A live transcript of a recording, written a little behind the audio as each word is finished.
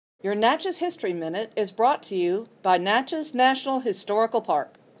Your Natchez History Minute is brought to you by Natchez National Historical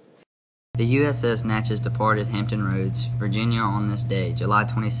Park. The USS Natchez departed Hampton Roads, Virginia on this day, July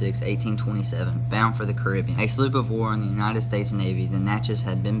 26, 1827, bound for the Caribbean. A sloop of war in the United States Navy, the Natchez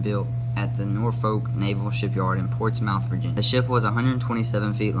had been built at the Norfolk Naval Shipyard in Portsmouth, Virginia. The ship was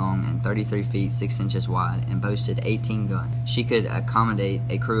 127 feet long and 33 feet 6 inches wide and boasted 18 guns. She could accommodate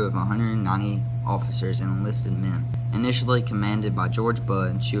a crew of 190 officers and enlisted men. Initially commanded by George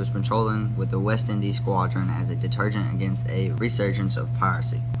Budd, she was patrolling with the West Indies Squadron as a deterrent against a resurgence of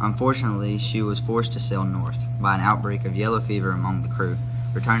piracy. Unfortunately, she was forced to sail north by an outbreak of yellow fever among the crew,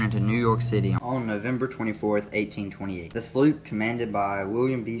 returning to New York City on November 24, 1828. The sloop, commanded by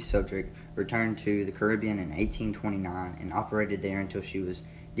William B. Sudrick, returned to the Caribbean in 1829 and operated there until she was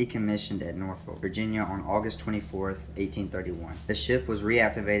decommissioned at Norfolk, Virginia on August 24, 1831. The ship was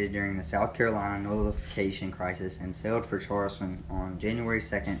reactivated during the South Carolina nullification crisis and sailed for Charleston on January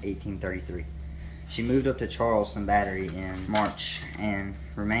 2, 1833. She moved up to Charleston Battery in March and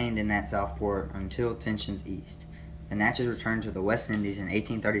remained in that South port until tensions eased. The Natchez returned to the West Indies in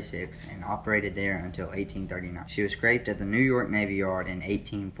 1836 and operated there until 1839. She was scraped at the New York Navy Yard in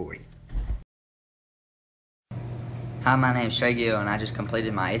 1840. Hi, my name is Trey Gill, and I just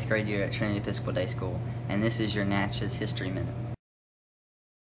completed my 8th grade year at Trinity Episcopal Day School, and this is your Natchez History Minute.